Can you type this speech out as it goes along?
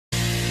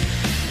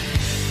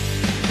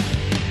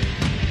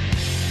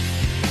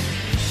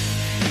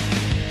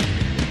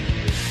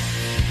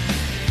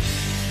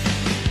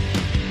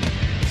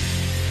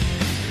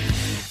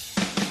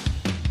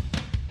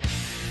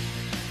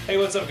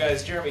What's up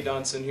guys, Jeremy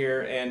Donson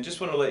here, and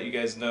just want to let you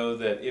guys know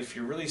that if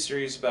you're really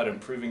serious about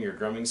improving your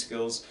drumming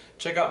skills,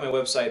 check out my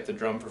website,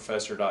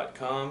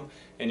 thedrumprofessor.com,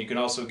 and you can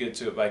also get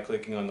to it by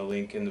clicking on the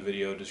link in the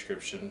video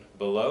description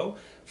below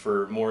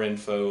for more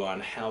info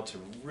on how to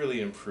really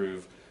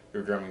improve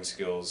your drumming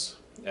skills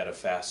at a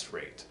fast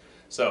rate.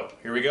 So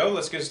here we go,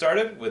 let's get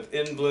started with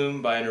In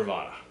Bloom by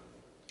Nirvana.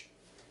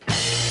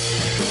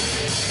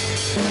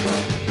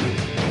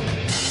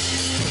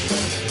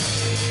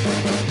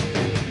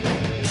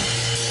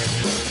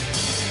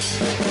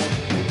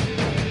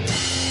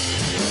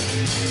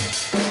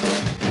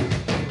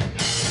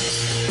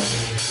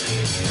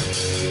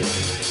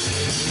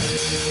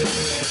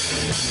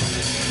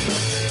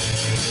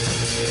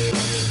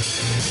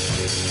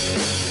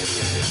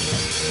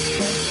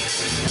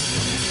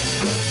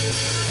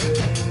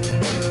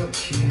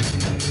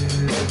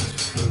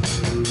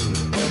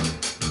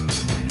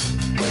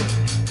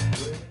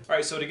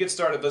 Alright, so to get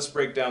started, let's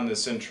break down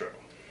this intro.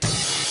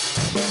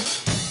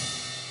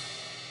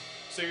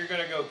 So you're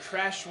going to go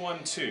crash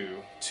 1, 2,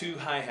 2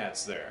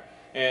 hi-hats there.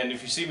 And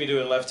if you see me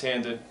doing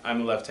left-handed,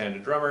 I'm a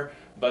left-handed drummer,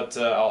 but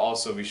I'll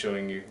also be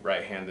showing you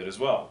right-handed as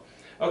well.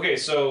 Okay,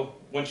 so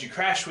once you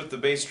crash with the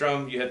bass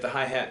drum, you hit the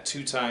hi-hat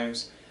 2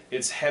 times.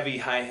 It's heavy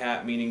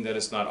hi-hat, meaning that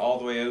it's not all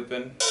the way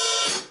open,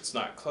 it's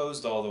not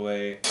closed all the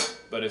way,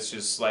 but it's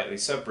just slightly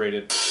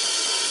separated,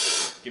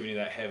 giving you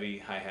that heavy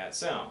hi-hat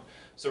sound.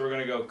 So we're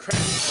going to go crash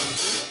 1,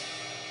 2.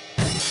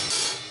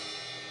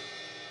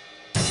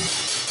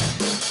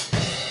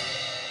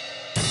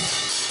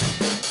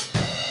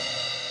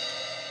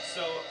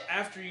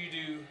 After you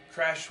do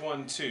crash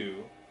 1,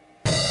 2,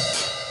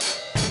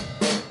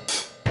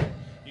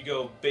 you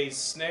go bass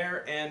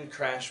snare and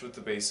crash with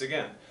the bass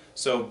again.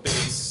 So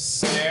bass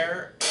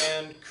snare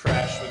and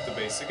crash with the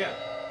bass again.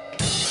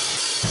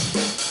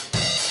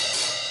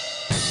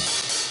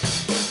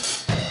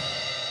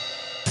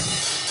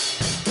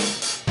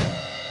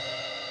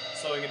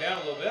 Slowing it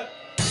down a little bit.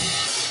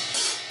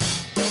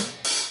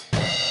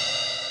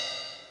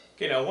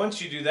 Okay, now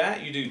once you do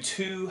that, you do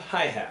 2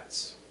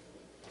 hi-hats.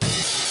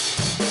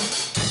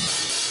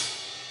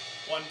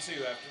 1,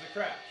 2 after the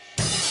crash.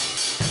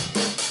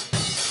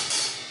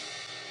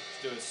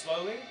 Let's do it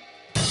slowly.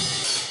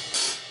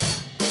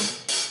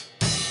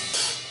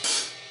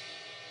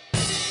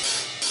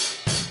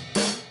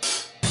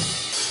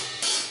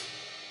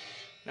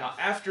 Now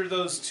after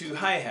those 2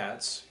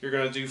 hi-hats, you're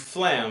going to do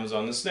flams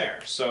on the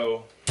snare.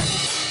 So 2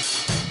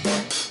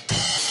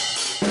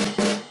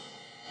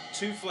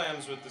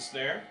 flams with the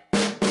snare.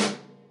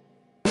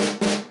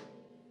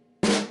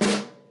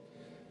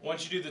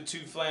 Once you do the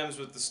 2 flams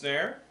with the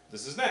snare,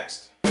 this is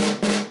next.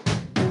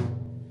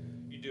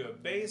 You do a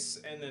bass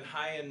and then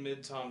high and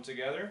mid tom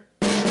together.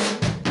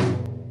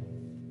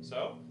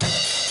 So.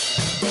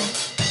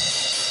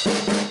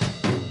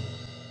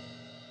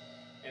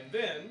 And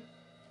then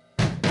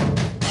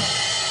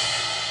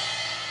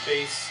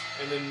bass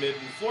and then mid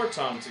and floor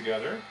tom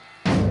together.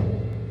 And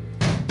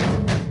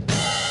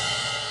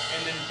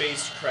then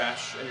bass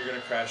crash, and you're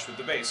going to crash with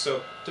the bass.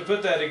 So to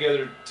put that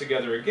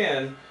together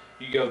again,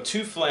 you go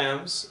 2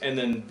 flams and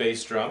then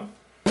bass drum.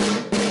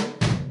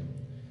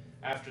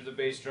 After the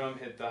bass drum,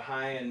 hit the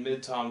high and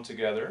mid tom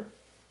together.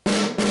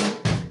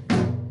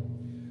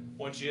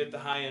 Once you hit the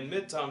high and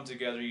mid tom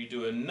together, you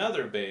do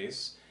another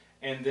bass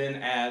and then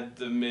add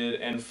the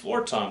mid and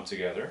floor tom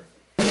together.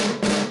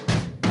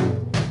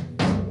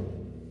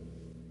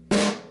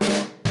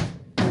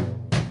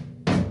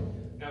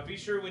 Now be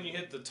sure when you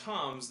hit the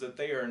toms that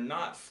they are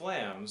not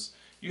flams.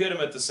 You hit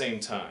them at the same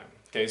time.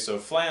 Okay, so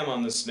flam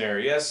on the snare,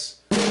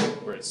 yes,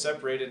 where it's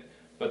separated,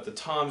 but the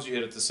toms you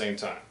hit at the same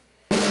time.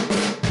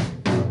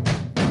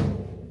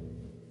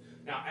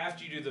 Now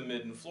after you do the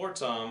mid and floor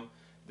tom,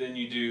 then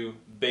you do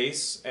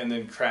bass and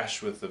then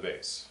crash with the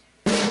bass.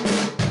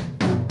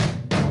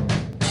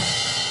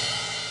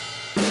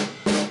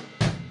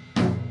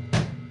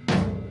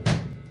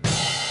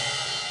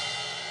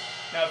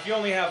 Now if you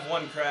only have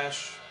one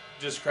crash,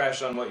 just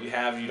crash on what you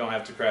have. You don't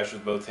have to crash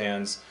with both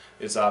hands.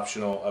 It's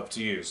optional, up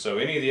to you. So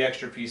any of the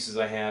extra pieces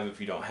I have,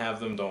 if you don't have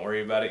them, don't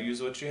worry about it. Use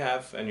what you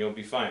have and you'll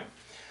be fine.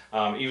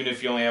 Even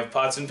if you only have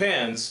pots and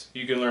pans,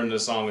 you can learn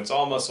this song. It's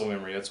all muscle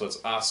memory. That's what's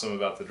awesome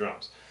about the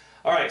drums.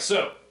 Alright,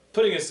 so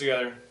putting this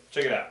together,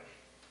 check it out.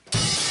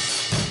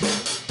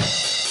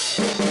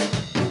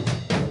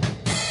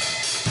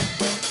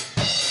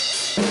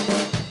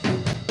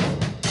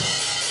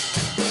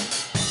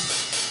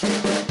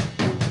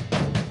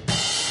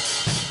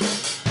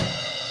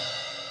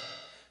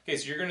 Okay,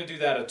 so you're going to do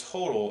that a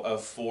total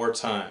of 4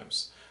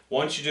 times.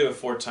 Once you do it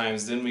 4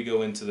 times, then we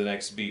go into the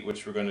next beat,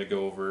 which we're going to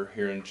go over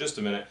here in just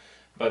a minute.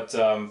 But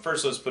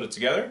first let's put it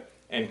together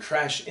and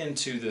crash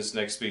into this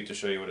next beat to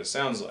show you what it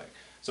sounds like.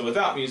 So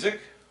without music,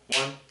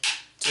 1,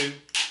 2,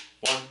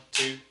 1,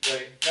 2,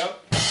 ready, go.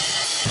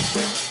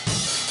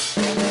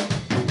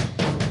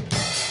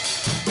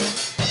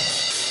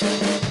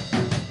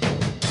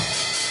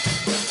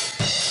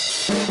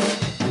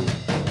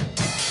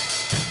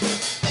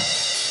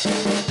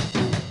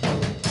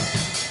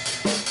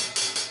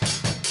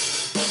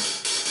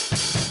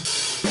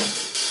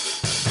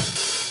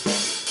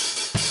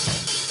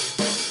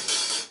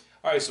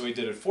 Alright, so we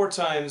did it 4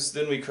 times,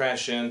 then we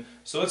crash in.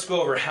 So let's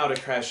go over how to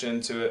crash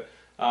into it.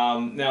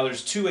 Now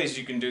there's 2 ways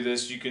you can do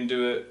this. You can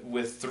do it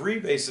with 3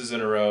 basses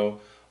in a row,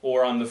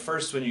 or on the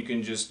first one you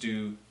can just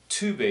do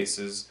 2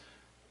 basses.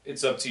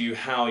 It's up to you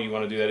how you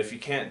want to do that. If you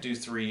can't do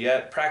 3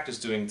 yet, practice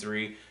doing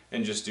 3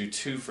 and just do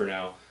 2 for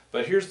now.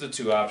 But here's the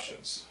 2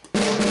 options.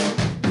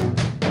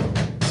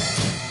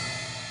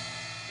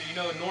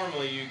 So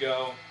normally you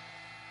go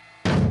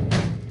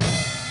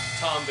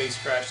tom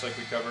bass crash like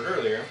we covered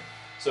earlier.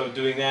 So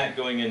doing that,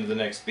 going into the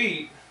next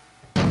beat,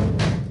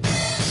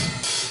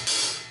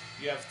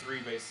 you have 3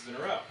 basses in a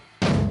row.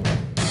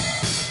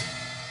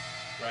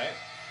 Right?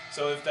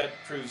 So if that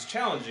proves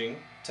challenging,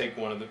 take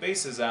one of the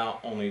basses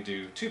out, only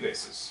do 2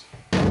 basses.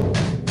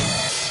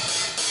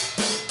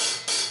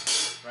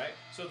 Right?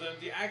 So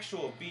the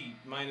actual beat,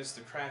 minus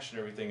the crash and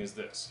everything, is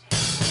this.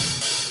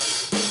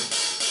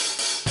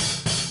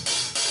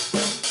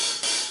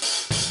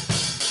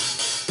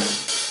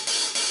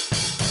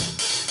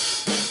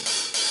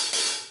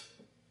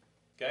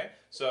 Okay?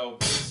 So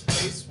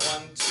bass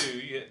 1, 2,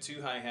 you hit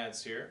 2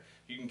 hi-hats here.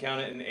 You can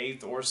count it in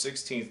 8th or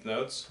 16th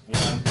notes.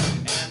 1 and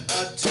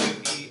a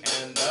 2E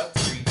and a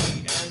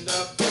 3E and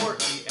a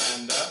 4E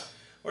and a.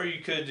 Or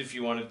you could, if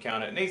you wanted,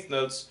 count it in 8th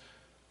notes.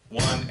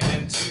 1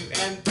 and 2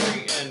 and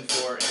 3 and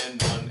 4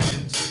 and 1 and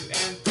 2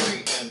 and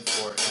 3 and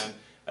 4 and.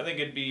 I think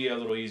it'd be a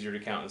little easier to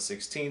count in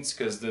 16ths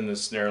because then the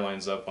snare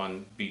lines up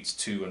on beats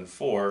 2 and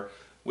 4,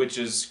 which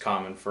is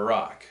common for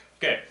rock.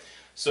 Okay,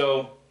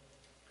 so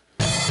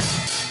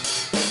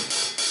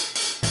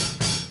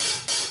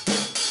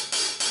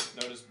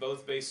notice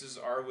both basses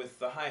are with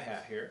the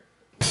hi-hat here.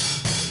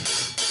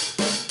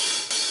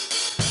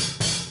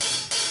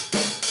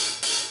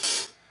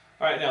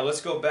 Alright, now let's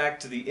go back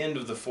to the end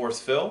of the 4th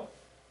fill.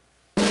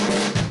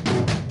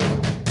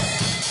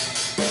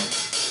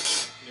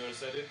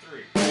 Notice I did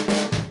 3.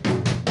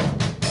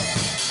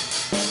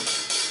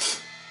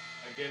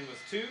 Again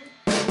with 2.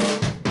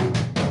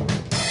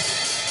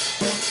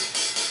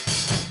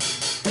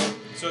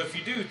 So if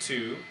you do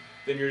 2,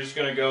 then you're just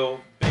going to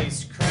go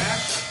bass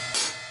crash,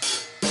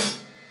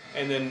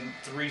 and then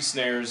 3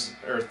 snares,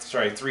 or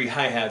sorry, 3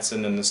 hi-hats,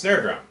 and then the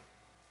snare drum.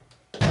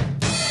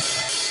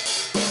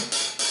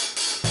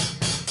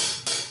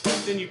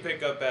 Then you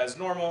pick up as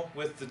normal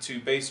with the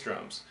 2 bass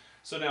drums.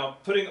 So now,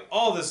 putting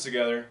all this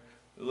together,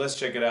 let's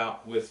check it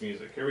out with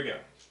music. Here we go.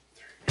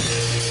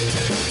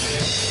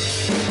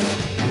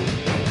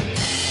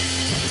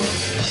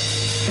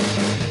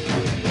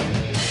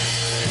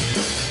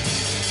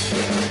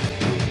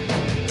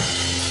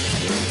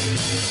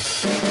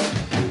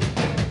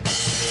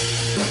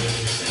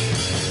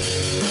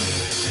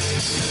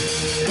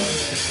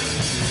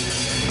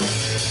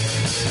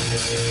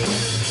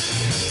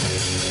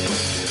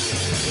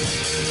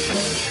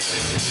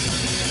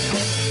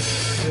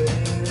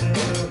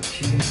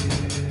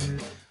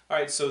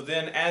 Alright, so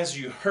then as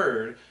you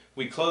heard,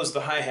 we close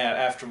the hi-hat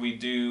after we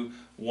do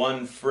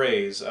 1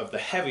 phrase of the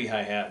heavy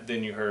hi-hat,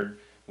 then you heard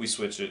we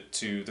switch it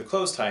to the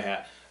closed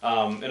hi-hat.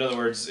 In other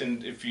words,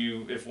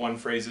 if one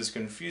phrase is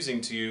confusing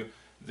to you,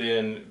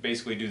 then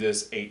basically do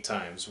this 8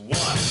 times. 1, 2,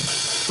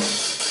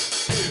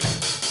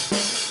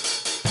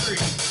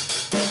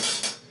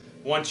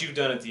 3. Once you've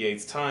done it the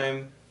 8th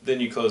time, then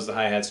you close the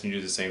hi-hats and you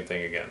do the same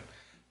thing again.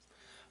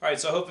 Alright,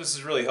 so I hope this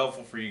is really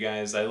helpful for you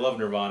guys. I love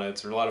Nirvana.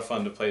 It's a lot of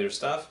fun to play their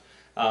stuff.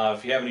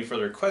 If you have any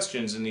further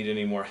questions and need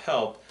any more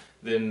help,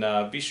 then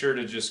be sure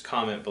to just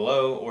comment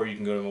below, or you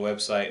can go to my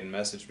website and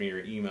message me or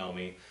email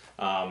me.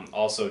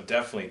 Also,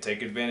 definitely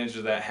take advantage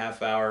of that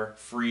half-hour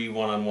free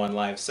one-on-one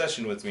live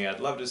session with me. I'd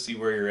love to see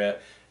where you're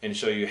at and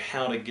show you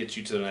how to get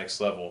you to the next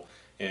level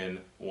in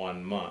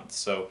 1 month.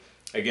 So,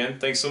 again,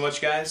 thanks so much,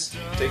 guys.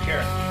 Take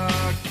care.